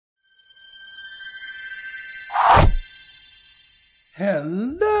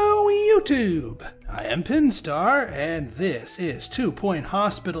Hello YouTube! I am Pinstar, and this is 2 Point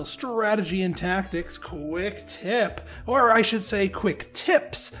Hospital Strategy and Tactics Quick Tip. Or I should say Quick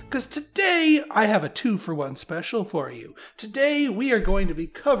Tips, because today I have a 2-for-1 special for you. Today we are going to be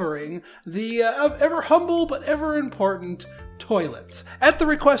covering the ever humble but ever important toilets. At the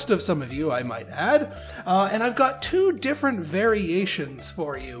request of some of you, I might add. And I've got 2 different variations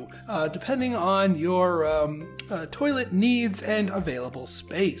for you, depending on your toilet needs and available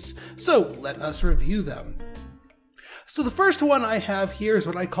space. So let us review them. So the first one I have here is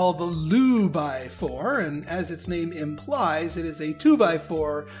what I call the Loo By Four, and as its name implies, it is a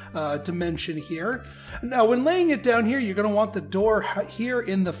 2x4 dimension here. Now when laying it down here, you're going to want the door here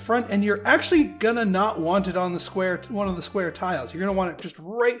in the front, and you're actually going to not want it on the square, one of the square tiles. You're going to want it just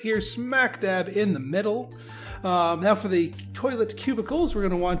right here, smack dab in the middle. Now for the toilet cubicles, we're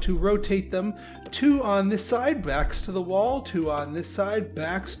going to want to rotate them 2 on this side, backs to the wall, 2 on this side,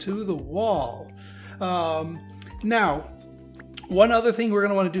 backs to the wall. Now, one other thing we're going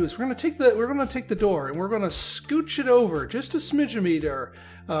to want to do is we're going to take the door and we're going to scooch it over just a smidgemeter,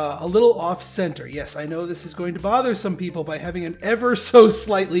 a little off center. Yes, I know this is going to bother some people by having an ever so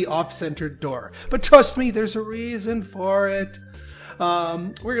slightly off-centered door, but trust me, there's a reason for it.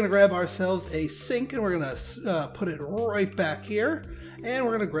 We're going to grab ourselves a sink and we're going to put it right back here. And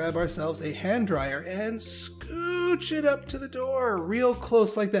we're going to grab ourselves a hand dryer and scooch it up to the door real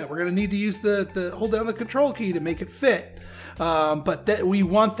close like that. We're going to need to use the hold down the control key to make it fit. But that we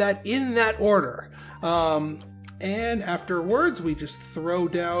want that in that order. And afterwards, we just throw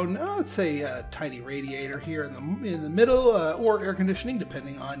down, let's say, a tiny radiator here in the middle, or air conditioning,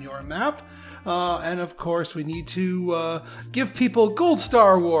 depending on your map. And of course, we need to give people gold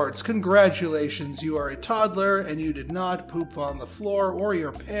star awards. Congratulations, you are a toddler and you did not poop on the floor or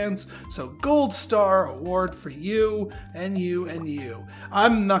your pants. So gold star award for you and you and you.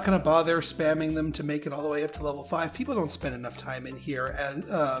 I'm not going to bother spamming them to make it all the way up to level 5. People don't spend enough time in here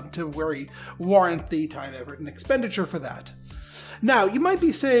to warrant the time, effort, and expenditure for that. Now, you might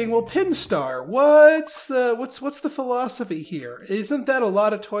be saying, well, Pinstar, what's the philosophy here? Isn't that a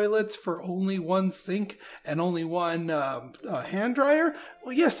lot of toilets for only one sink and only one hand dryer?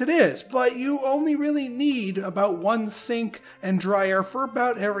 Well, yes, it is, but you only really need about 1 sink and dryer for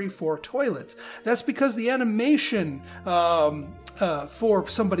about every 4 toilets. That's because the animation for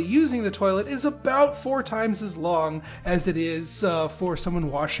somebody using the toilet is about 4 times as long as it is for someone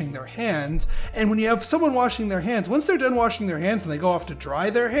washing their hands. And when you have someone washing their hands, once they're done washing their hands and they go off to dry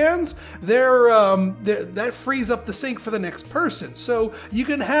their hands, that frees up the sink for the next person. So you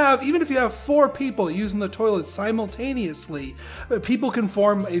can have, even if you have 4 people using the toilet simultaneously, people can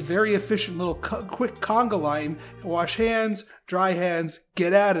form a very efficient little quick conga line, wash hands, dry hands,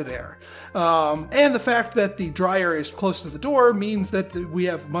 get out of there. And the fact that the dryer is close to the door means that we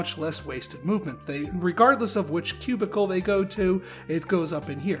have much less wasted movement. Regardless of which cubicle they go to, it goes up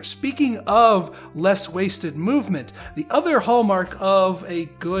in here. Speaking of less wasted movement, the other hallmark of a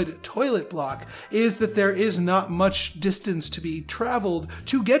good toilet block is that there is not much distance to be traveled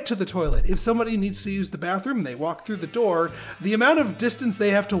to get to the toilet. If somebody needs to use the bathroom and they walk through the door, the amount of distance they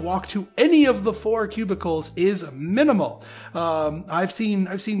have to walk to any of the 4 cubicles is minimal. I've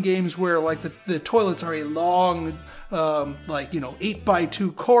seen games where like the toilets are a long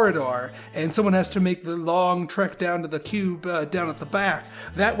 8x2 corridor, and someone has to make the long trek down to the cube down at the back.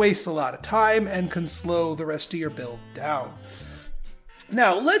 That wastes a lot of time and can slow the rest of your build down.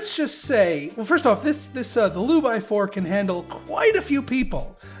 Now, let's just say, well, first off, the Loo By Four can handle quite a few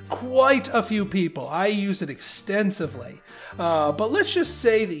people. Quite a few people. I use it extensively. But let's just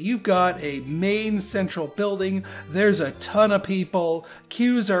say that you've got a main central building. There's a ton of people.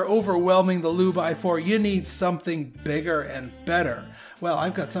 Queues are overwhelming the Loo By Four. You need something bigger and better. Well,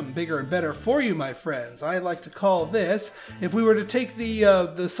 I've got something bigger and better for you, my friends. I like to call this, if we were to take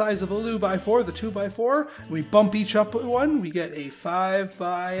the size of the Loo By Four, the 2x4, we bump each up one, we get a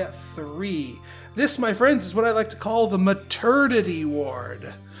 5x3. This, my friends, is what I like to call the Maturdity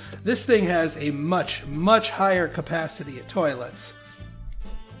Ward. This thing has a much, much higher capacity of toilets.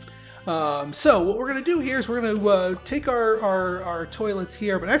 So what we're going to do here is we're going to take our toilets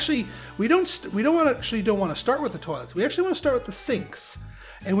here, but actually we don't want to start with the toilets. We actually want to start with the sinks,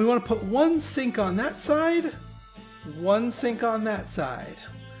 and we want to put 1 sink on that side, 1 sink on that side,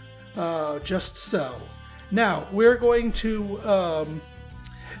 just so. Now we're going to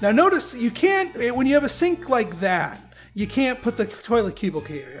now notice you can't, when you have a sink like that, you can't put the toilet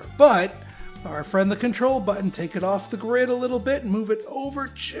cubicle here, but our friend the control button, take it off the grid a little bit and move it over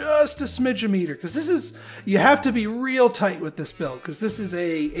just a smidgemeter, because this is, you have to be real tight with this build, because this is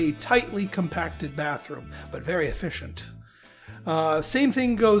a tightly compacted bathroom, but very efficient. Same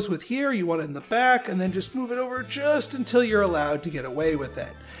thing goes with here. You want it in the back and then just move it over just until you're allowed to get away with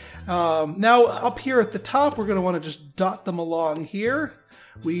it. Now up here at the top, we're going to want to just dot them along here.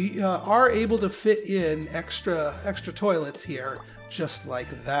 We are able to fit in extra toilets here, just like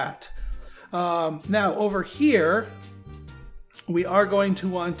that. Now over here, we are going to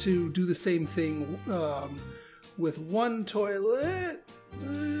want to do the same thing with one toilet.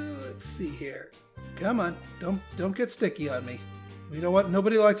 Let's see here. Come on, don't get sticky on me. You know what?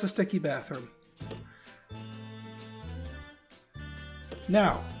 Nobody likes a sticky bathroom.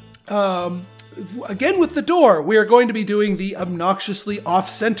 Now, again with the door, we are going to be doing the obnoxiously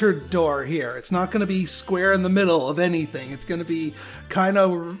off-centered door here. It's not going to be square in the middle of anything. It's going to be kind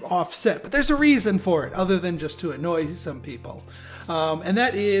of offset. But there's a reason for it, other than just to annoy some people. And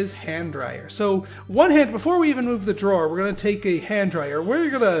that is hand dryer. So before we even move the drawer, we're going to take a hand dryer. We're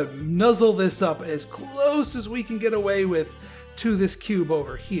going to nuzzle this up as close as we can get away with to this cube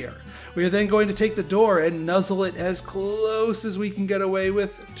over here. We are then going to take the door and nuzzle it as close as we can get away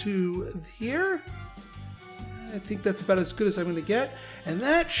with to here. I think that's about as good as I'm going to get. And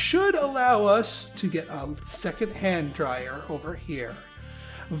that should allow us to get a second hand dryer over here.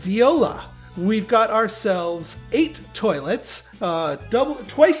 Viola. We've got ourselves 8 toilets,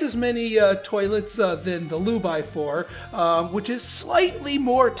 twice as many toilets than the Loo By Four, which is slightly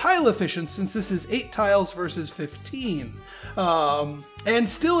more tile efficient since this is 8 tiles versus 15. And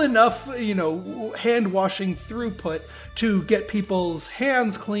still enough, hand washing throughput to get people's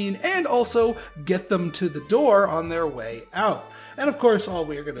hands clean and also get them to the door on their way out. And of course, all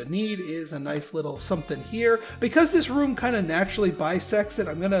we're going to need is a nice little something here. Because this room kind of naturally bisects it,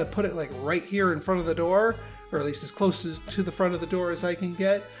 I'm going to put it like right here in front of the door, or at least as close to the front of the door as I can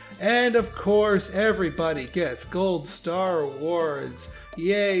get. And of course, everybody gets gold star awards.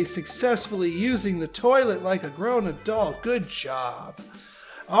 Yay, successfully using the toilet like a grown adult. Good job.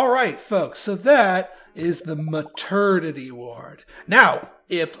 All right, folks, so that is the Maturdity Ward. Now,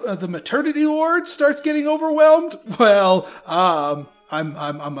 if the Maturdity Ward starts getting overwhelmed, well,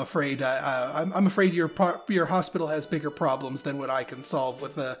 I'm afraid your hospital has bigger problems than what I can solve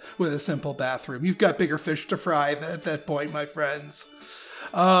with a simple bathroom. You've got bigger fish to fry at that point, my friends.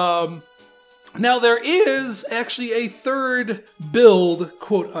 Now, there is actually a third build,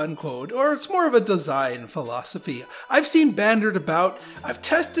 quote unquote, or it's more of a design philosophy. I've seen bandied about. I've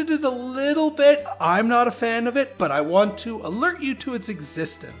tested it a little bit. I'm not a fan of it, but I want to alert you to its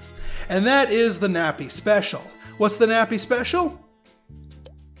existence. And that is the Nappy Special. What's the Nappy Special?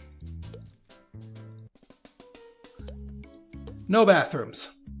 No bathrooms.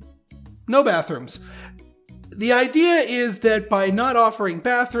 No bathrooms. The idea is that by not offering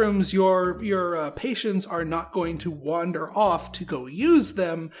bathrooms, your patients are not going to wander off to go use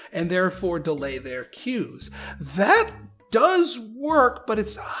them and therefore delay their queues. That does work, but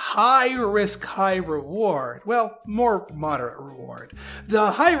it's high risk, high reward. Well, more moderate reward.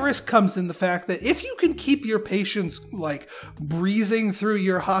 The high risk comes in the fact that if you can keep your patients like breezing through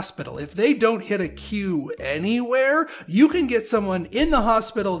your hospital, if they don't hit a queue anywhere, you can get someone in the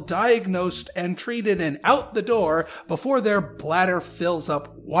hospital diagnosed and treated and out the door before their bladder fills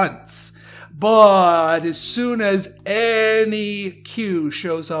up once. But as soon as any queue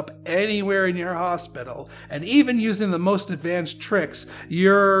shows up anywhere in your hospital, and even using the most advanced tricks,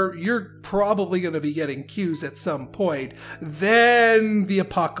 you're probably going to be getting queues at some point, then the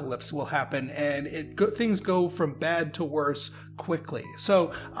apocalypse will happen and things go from bad to worse quickly.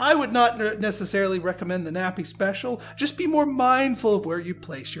 So I would not necessarily recommend the Nappy Special. Just be more mindful of where you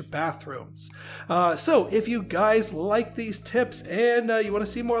place your bathrooms. So if you guys like these tips and you want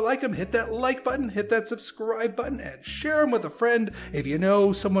to see more like them, hit that like button, hit that subscribe button, and share them with a friend if you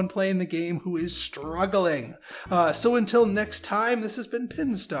know someone playing the game who is struggling. So until next time, this has been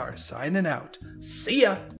Pinstar signing out. See ya!